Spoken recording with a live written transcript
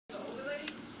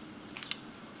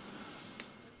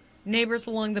Neighbors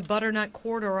along the Butternut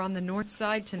corridor on the north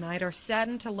side tonight are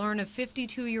saddened to learn of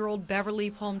 52-year-old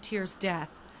Beverly Palmteer's death.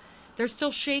 They're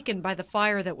still shaken by the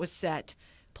fire that was set.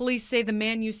 Police say the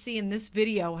man you see in this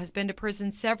video has been to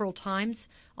prison several times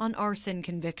on arson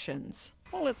convictions.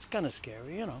 Well, it's kind of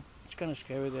scary, you know. It's kind of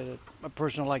scary that a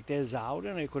person like that is out,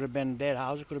 and it could have been that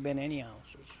house, it could have been any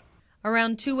houses.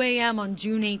 Around 2 a.m. on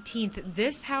June 18th,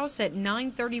 this house at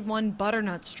 931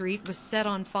 Butternut Street was set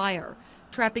on fire,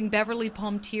 trapping Beverly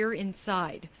Palmteer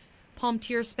inside.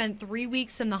 Palmteer spent 3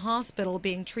 weeks in the hospital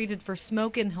being treated for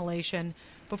smoke inhalation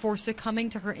before succumbing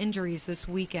to her injuries this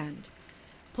weekend.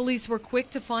 Police were quick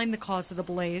to find the cause of the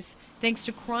blaze, thanks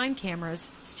to crime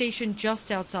cameras stationed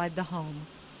just outside the home.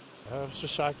 I was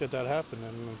just shocked that happened,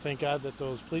 and thank God that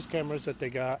those police cameras that they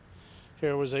got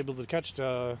here was able to catch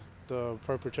the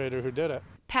perpetrator who did it.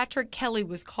 Patrick Kelly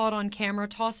was caught on camera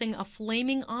tossing a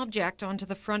flaming object onto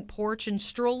the front porch and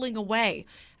strolling away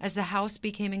as the house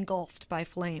became engulfed by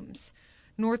flames.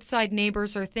 Northside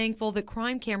neighbors are thankful that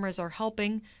crime cameras are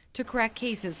helping to crack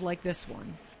cases like this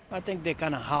one. I think they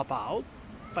kind of help out,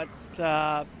 but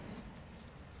I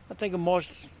think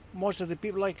most of the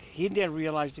people, like, he didn't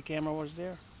realize the camera was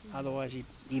there. Otherwise,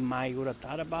 he might would have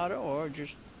thought about it, or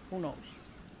just, who knows.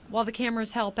 While the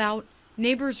cameras help out,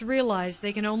 neighbors realize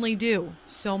they can only do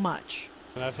so much.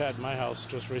 And I've had my house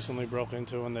just recently broke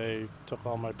into, and they took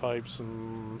all my pipes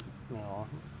and, you know,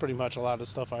 pretty much a lot of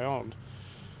stuff I owned.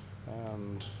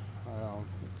 And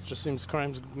it just seems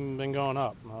crime's been going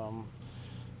up.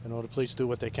 You know, the police do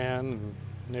what they can, and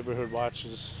neighborhood watch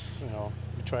is, you know,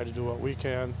 we try to do what we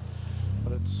can,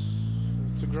 but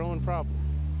it's a growing problem.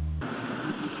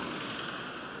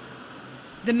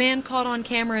 The man caught on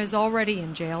camera is already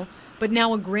in jail, but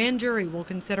now a grand jury will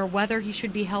consider whether he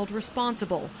should be held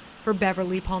responsible for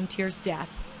Beverly Palmteer's death.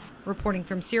 Reporting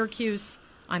from Syracuse,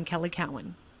 I'm Kelly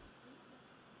Cowan.